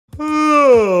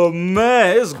Oh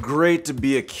man, it's great to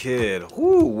be a kid.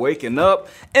 Whoo, waking up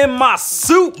in my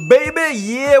suit, baby.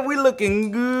 Yeah, we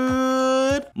looking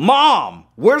good. Mom,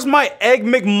 where's my egg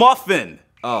McMuffin?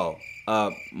 Oh,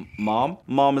 Mom?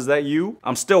 Mom, is that you?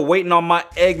 I'm still waiting on my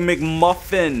egg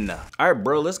McMuffin. All right,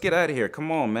 bro, let's get out of here.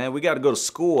 Come on, man. We gotta go to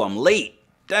school. I'm late.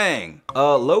 Dang.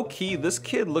 Low key, this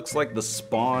kid looks like the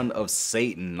spawn of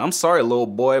Satan. I'm sorry, little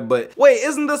boy, but wait,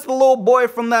 isn't this the little boy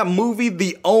from that movie,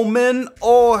 The Omen?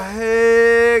 Oh,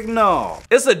 heck no.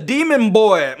 It's a demon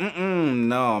boy.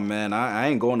 No, man, I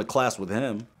ain't going to class with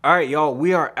him. All right, y'all,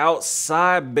 we are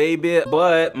outside, baby,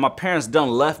 but my parents done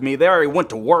left me. They already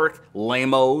went to work,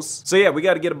 lame-os. So yeah, we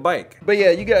gotta get a bike. But yeah,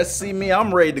 you guys see me,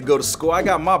 I'm ready to go to school. I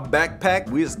got my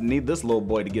backpack. We just need this little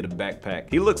boy to get a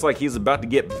backpack. He looks like he's about to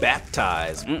get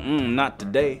baptized. Not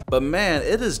today. But man,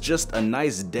 it is just a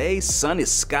nice day, sunny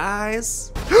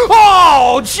skies.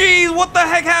 Oh, jeez, what the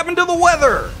heck happened to the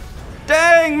weather?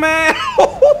 Dang, man,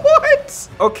 what?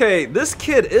 Okay, this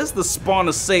kid is the spawn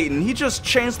of Satan. He just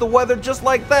changed the weather just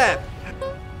like that.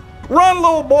 Run,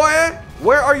 little boy.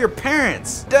 Where are your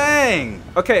parents? Dang.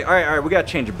 Okay, all right, we gotta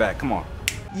change it back, come on.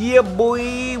 Yeah,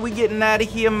 boy, we getting out of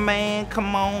here, man,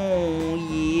 come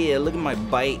on. Yeah, look at my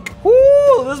bike.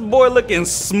 Woo, this boy looking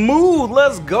smooth.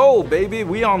 Let's go, baby.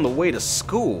 We on the way to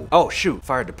school. Oh, shoot,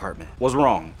 fire department. What's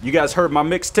wrong? You guys heard my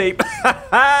mixtape?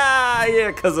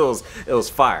 Yeah, cause it was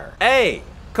fire. Hey,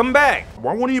 come back.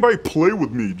 Why won't anybody play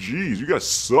with me? Jeez, you guys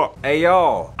suck. Hey,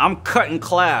 y'all, I'm cutting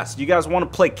class. You guys wanna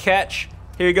play catch?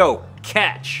 Here you go,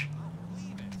 catch.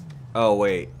 Oh,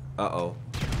 wait, uh-oh.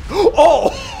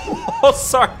 Oh,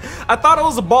 sorry. I thought it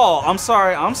was a ball. I'm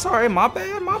sorry, my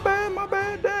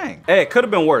bad, dang. Hey, it could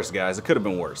have been worse, guys. It could have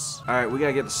been worse. All right, we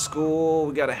gotta get to school.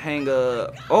 We gotta hang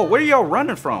up. Oh, where are y'all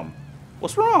running from?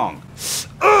 What's wrong?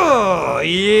 Oh,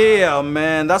 yeah,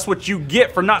 man. That's what you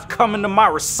get for not coming to my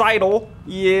recital.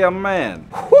 Yeah, man.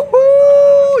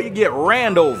 Woohoo! You get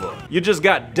ran over. You just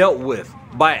got dealt with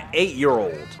by an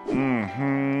 8-year-old.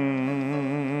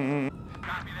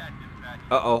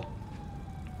 Uh-oh.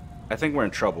 I think we're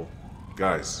in trouble.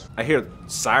 Guys. I hear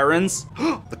sirens.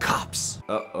 The cops.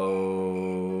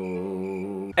 Uh-oh.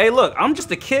 Hey, look, I'm just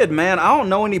a kid, man. I don't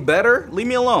know any better. Leave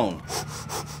me alone.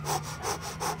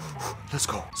 Let's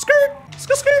go. Skirt,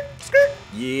 skirt, skirt, skirt.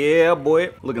 Yeah,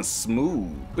 boy. Looking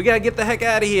smooth. We gotta get the heck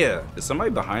out of here. Is somebody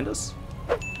behind us?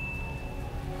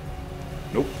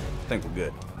 Nope. I think we're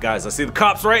good. Guys, I see the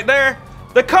cops right there.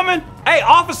 They're coming. Hey,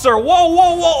 officer. Whoa,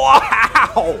 whoa, whoa.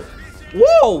 Ow.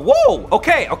 Whoa, whoa.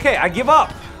 Okay, I give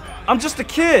up. I'm just a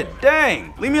kid.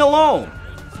 Dang. Leave me alone.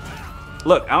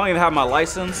 Look, I don't even have my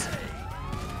license,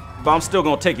 but I'm still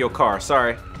gonna take your car.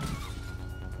 Sorry.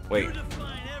 Wait.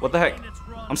 What the heck?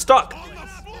 I'm stuck.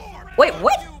 Wait,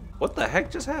 what? What the heck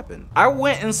just happened? I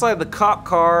went inside the cop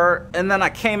car and then I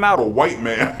came out A white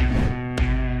man.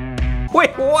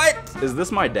 Wait, what? Is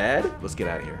this my dad? Let's get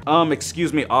out of here.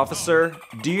 Excuse me, officer.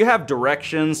 Do you have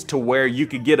directions to where you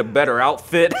could get a better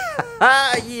outfit?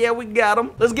 Yeah, we got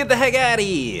him. Let's get the heck out of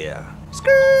here.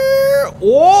 Skirt.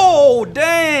 Whoa,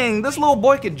 dang. This little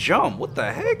boy could jump. What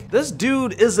the heck? This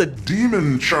dude is a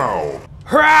Demon child.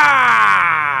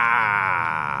 Hurrah!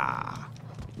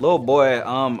 Little boy,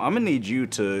 I'm gonna need you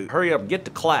to hurry up, get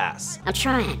to class. I'm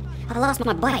trying. I lost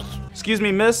my bike. Excuse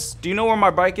me, miss. Do you know where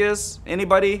my bike is?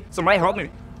 Anybody? Somebody help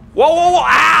me. Whoa, whoa, whoa,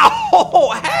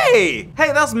 ow! Hey!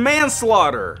 Hey, that's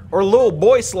manslaughter. Or little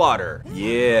boy slaughter.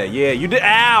 Yeah, you did,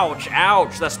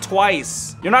 ouch, that's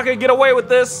twice. You're not gonna get away with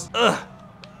this. Ugh.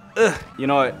 You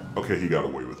know what? Okay, he got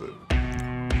away with it.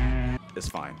 It's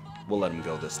fine. We'll let him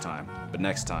go this time, but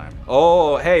next time.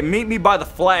 Oh, hey, meet me by the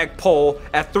flagpole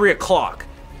at 3 o'clock,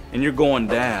 and you're going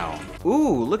down.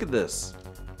 Ooh, look at this.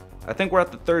 I think we're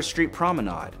at the 3rd Street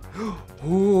Promenade.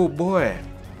 Ooh, boy.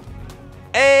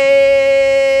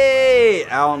 Hey!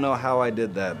 I don't know how I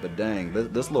did that, but dang,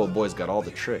 this little boy's got all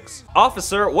the tricks.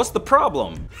 Officer, what's the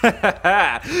problem?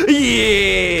 Yeah!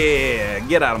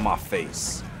 Get out of my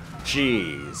face.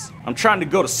 Jeez. I'm trying to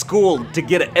go to school to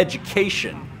get an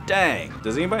education. Dang.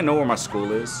 Does anybody know where my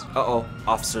school is? Uh-oh,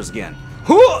 officers again.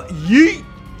 Huh, yeet!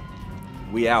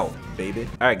 We out, baby.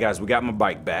 All right, guys, we got my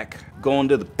bike back. Going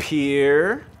to the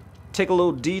pier. Take a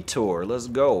little detour, let's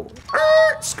go.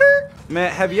 Skirt. Man,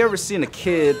 have you ever seen a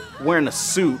kid wearing a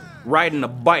suit, riding a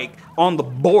bike on the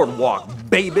boardwalk,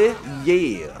 baby?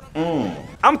 Yeah.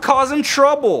 I'm causing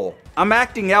trouble. I'm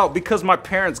acting out because my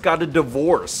parents got a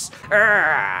divorce.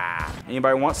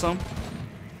 Anybody want some?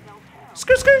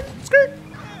 Skirt, skirt, skirt.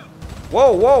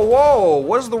 Whoa, whoa, whoa,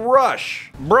 where's the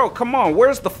rush? Bro, come on,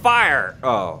 where's the fire?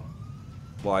 Oh,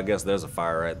 well, I guess there's a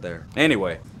fire right there.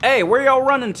 Anyway, hey, where y'all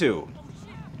running to?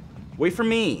 Wait for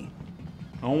me.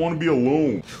 I don't want to be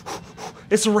alone.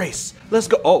 It's a race. Let's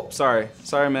go. Oh, sorry.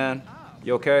 Sorry, man.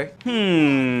 You okay?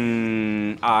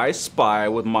 I spy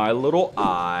with my little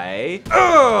eye.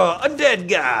 A dead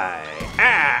guy.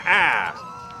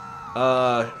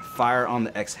 Fire on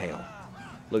the exhale.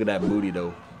 Look at that booty,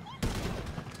 though.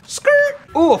 Skirt.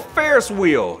 Ooh, a Ferris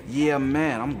wheel. Yeah,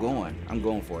 man, I'm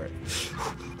going for it.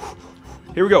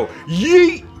 Here we go.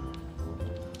 Yeet.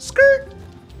 Skirt.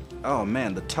 Oh,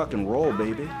 man, the tuck and roll,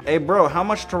 baby. Hey, bro, how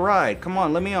much to ride? Come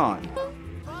on, let me on.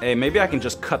 Hey, maybe I can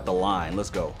just cut the line. Let's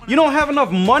go. You don't have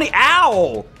enough money?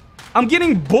 Ow! I'm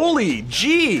getting bullied.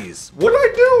 Jeez. What did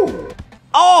I do?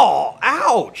 Oh,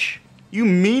 ouch. You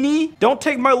meanie? Don't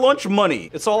take my lunch money.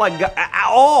 It's all I got.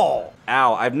 Ow.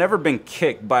 Ow, I've never been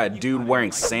kicked by a dude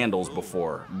wearing sandals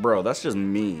before. Bro, that's just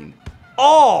mean.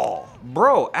 Oh,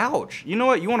 bro, ouch. You know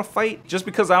what? You want to fight? Just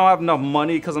because I don't have enough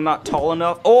money because I'm not tall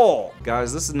enough? Oh,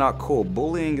 guys, this is not cool.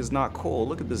 Bullying is not cool.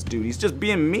 Look at this dude. He's just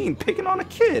being mean, picking on a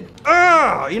kid.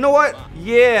 You know what?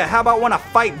 Yeah, how about when I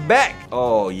fight back?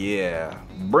 Oh, yeah.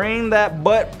 Bring that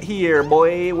butt here,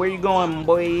 boy. Where you going,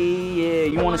 boy? Yeah,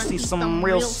 you want to see some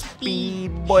real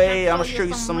speed, boy? I'm going to show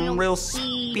you some real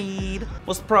speed.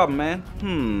 What's the problem, man?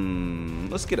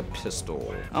 Let's get a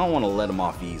pistol. I don't want to let him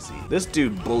off easy. This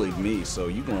dude bullied me, so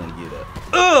you gonna get a...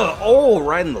 Oh,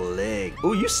 right in the leg.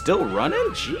 Oh, you still running?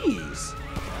 Jeez.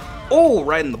 Oh,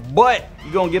 right in the butt.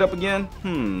 You gonna get up again?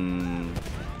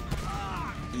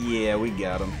 Yeah, we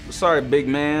got him. Sorry, big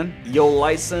man. Your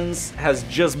license has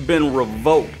just been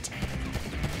revoked.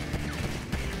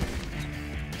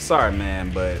 Sorry,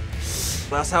 man, but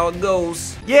that's how it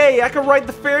goes. Yay, I can ride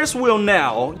the Ferris wheel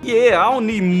now. Yeah, I don't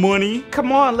need money.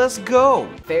 Come on, let's go.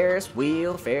 Ferris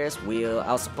wheel, Ferris wheel.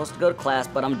 I was supposed to go to class,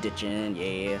 but I'm ditching,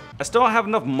 yeah. I still don't have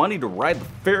enough money to ride the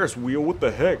Ferris wheel. What the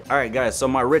heck? All right, guys, so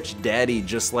my rich daddy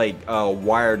just like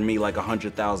wired me like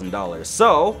 $100,000.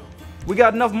 So we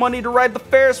got enough money to ride the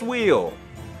Ferris wheel.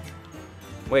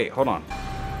 Wait, hold on.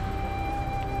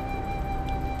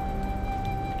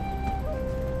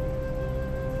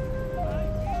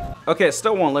 Okay, it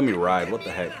still won't let me ride. What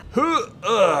the heck?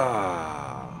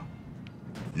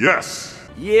 Yes.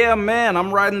 Yeah, man,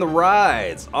 I'm riding the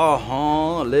rides.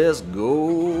 Let's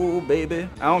go, baby.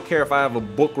 I don't care if I have a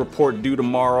book report due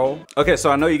tomorrow. Okay,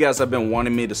 so I know you guys have been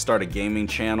wanting me to start a gaming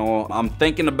channel. I'm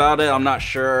thinking about it. I'm not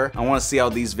sure. I want to see how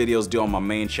these videos do on my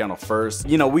main channel first.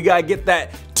 You know, we gotta get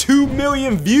that 2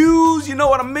 million views, you know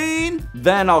what I mean?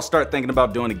 Then I'll start thinking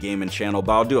about doing a gaming channel,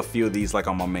 but I'll do a few of these like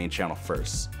on my main channel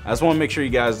first. I just want to make sure you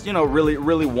guys, you know,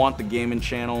 really want the gaming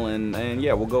channel, and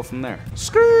yeah, we'll go from there.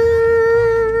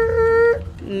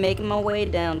 Making my way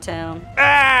downtown.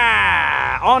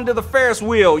 Onto the Ferris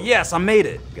wheel. Yes, I made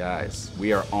it. Guys,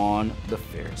 we are on the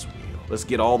Ferris wheel. Let's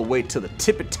get all the way to the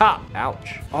tippy top.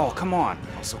 Ouch. Oh, come on.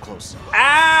 Oh, so close.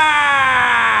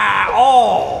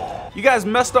 Oh, you guys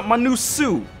messed up my new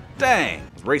suit. Dang.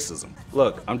 It's racism.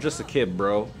 Look, I'm just a kid,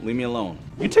 bro. Leave me alone.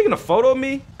 You taking a photo of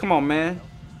me? Come on, man.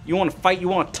 You want to fight? You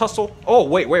want to tussle? Oh,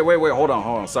 wait. Hold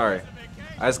on. Sorry.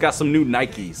 I just got some new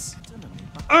Nikes.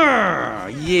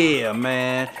 Yeah,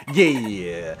 man.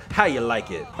 Yeah. How you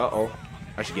like it? Uh-oh.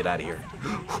 I should get out of here.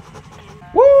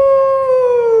 Woo!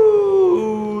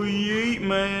 Yeet,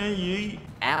 man. Yeet.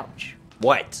 Ouch.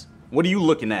 What? What are you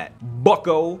looking at,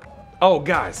 bucko? Oh,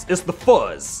 guys, it's the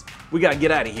fuzz. We gotta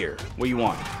get out of here. What do you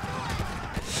want?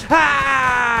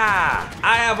 I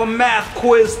have a math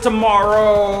quiz tomorrow.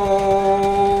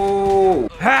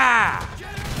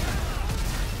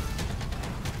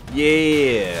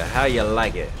 Yeah, how you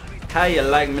like it? How you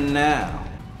like me now?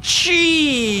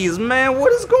 Jeez, man,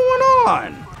 what is going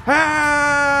on?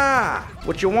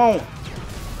 What you want?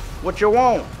 What you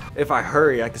want? If I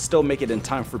hurry, I can still make it in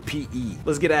time for PE.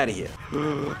 Let's get out of here.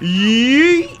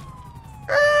 Yeet!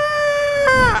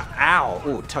 Ow!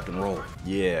 Ooh, tuck and roll.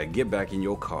 Yeah, get back in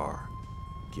your car.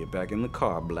 Get back in the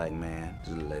car, black man.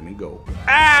 Just let me go.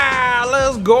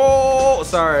 Let's go!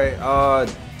 Sorry,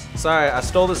 I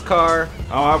stole this car.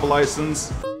 I don't have a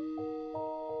license.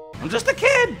 I'm just a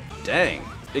kid. Dang.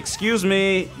 Excuse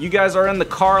me, you guys are in the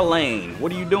car lane.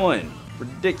 What are you doing?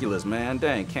 Ridiculous, man.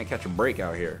 Dang, can't catch a break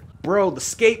out here. Bro, the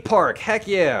skate park, heck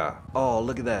yeah. Oh,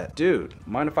 look at that. Dude,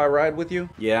 mind if I ride with you?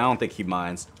 Yeah, I don't think he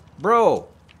minds. Bro,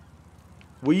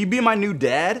 will you be my new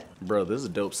dad? Bro, this is a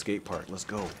dope skate park. Let's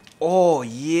go. Oh,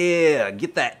 yeah.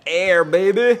 Get that air,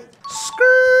 baby.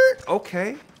 Skirt.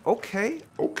 Okay.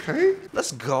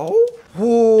 Let's go.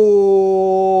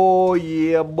 Whoa,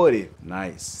 yeah, buddy.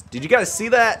 Nice. Did you guys see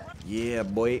that? Yeah,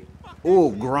 boy.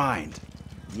 Oh, grind.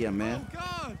 Yeah, man.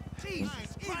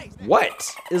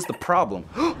 What is the problem?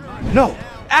 No.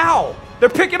 Ow! They're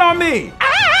picking on me.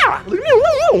 Leave me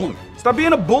alone. Stop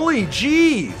being a bully.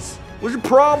 Jeez. What's your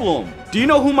problem? Do you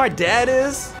know who my dad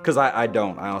is? Cause I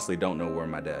don't, I honestly don't know where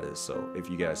my dad is. So if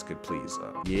you guys could please,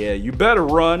 yeah, you better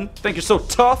run. Think you're so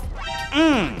tough?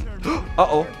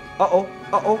 Uh-oh, uh-oh,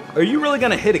 uh-oh. Are you really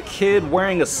gonna hit a kid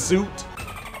wearing a suit?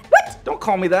 What? Don't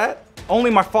call me that.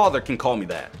 Only my father can call me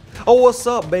that. Oh, what's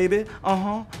up, baby?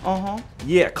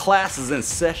 Yeah, class is in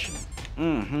session.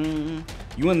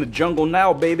 You in the jungle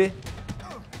now, baby?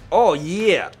 Oh,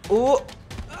 yeah. Ooh.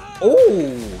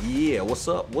 Oh, yeah. What's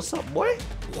up? What's up, boy?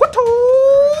 What?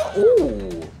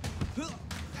 Ooh.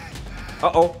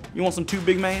 Uh-oh. You want some too,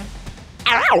 big man?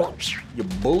 Ouch. You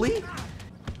bully?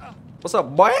 What's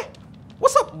up, boy?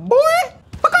 What's up, boy?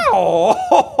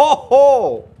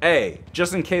 Oh, hey,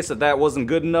 just in case that wasn't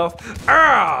good enough.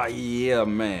 Ah, yeah,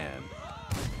 man.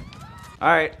 All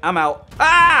right, I'm out.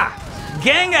 Ah,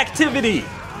 gang activity.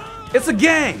 It's a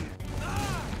gang.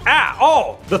 Ah,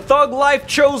 oh, the thug life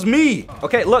chose me.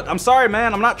 Okay, look, I'm sorry,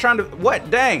 man. I'm not trying to,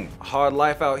 what, dang. Hard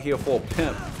life out here for a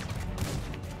pimp.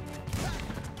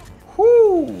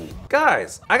 Whoo,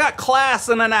 guys, I got class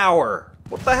in an hour.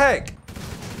 What the heck?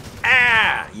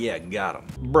 Ah, yeah, got him.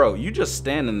 Bro, you just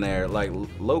standing there like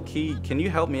low key. Can you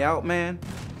help me out, man?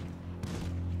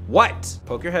 What?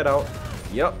 Poke your head out.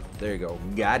 Yep, there you go.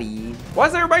 Got him. Why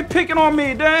is everybody picking on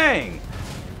me? Dang.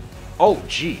 Oh,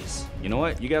 jeez. You know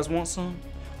what? You guys want some?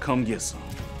 Come get some.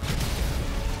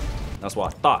 That's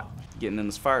what I thought. Getting in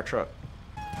this fire truck.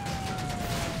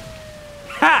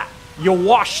 Ha! You're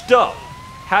washed up.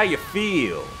 How you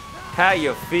feel? How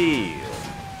you feel?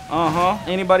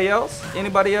 Anybody else?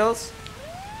 Anybody else?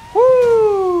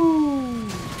 Woo!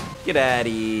 Get out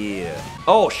of here.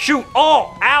 Oh, shoot.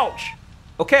 Oh, ouch.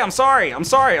 Okay, I'm sorry. I'm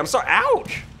sorry. I'm sorry.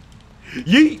 Ouch.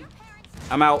 Yeet.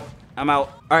 I'm out. I'm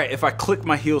out. All right, if I click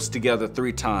my heels together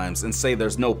 3 times and say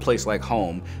there's no place like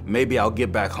home, maybe I'll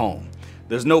get back home.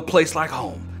 There's no place like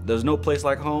home. There's no place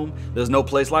like home. There's no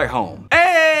place like home.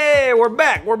 Hey, we're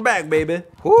back. We're back, baby.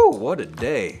 Whoo, what a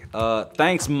day.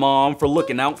 Thanks, Mom, for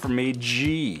looking out for me.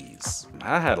 Jeez.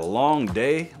 I had a long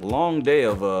day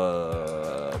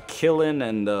of killing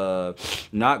and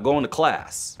not going to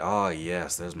class. Oh,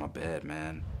 yes, there's my bed,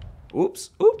 man.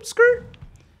 Oops, oops, skirt.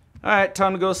 All right,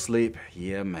 time to go to sleep.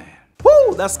 Yeah, man.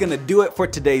 Woo, that's gonna do it for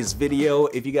today's video.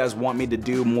 If you guys want me to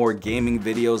do more gaming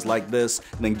videos like this,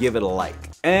 then give it a like.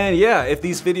 And yeah, if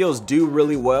these videos do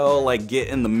really well, like get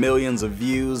in the millions of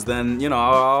views, then you know,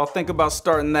 I'll think about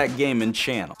starting that gaming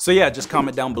channel. So yeah, just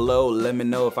comment down below, let me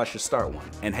know if I should start one.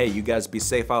 And hey, you guys be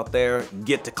safe out there,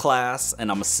 get to class, and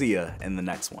I'ma see ya in the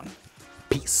next one.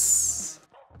 Peace.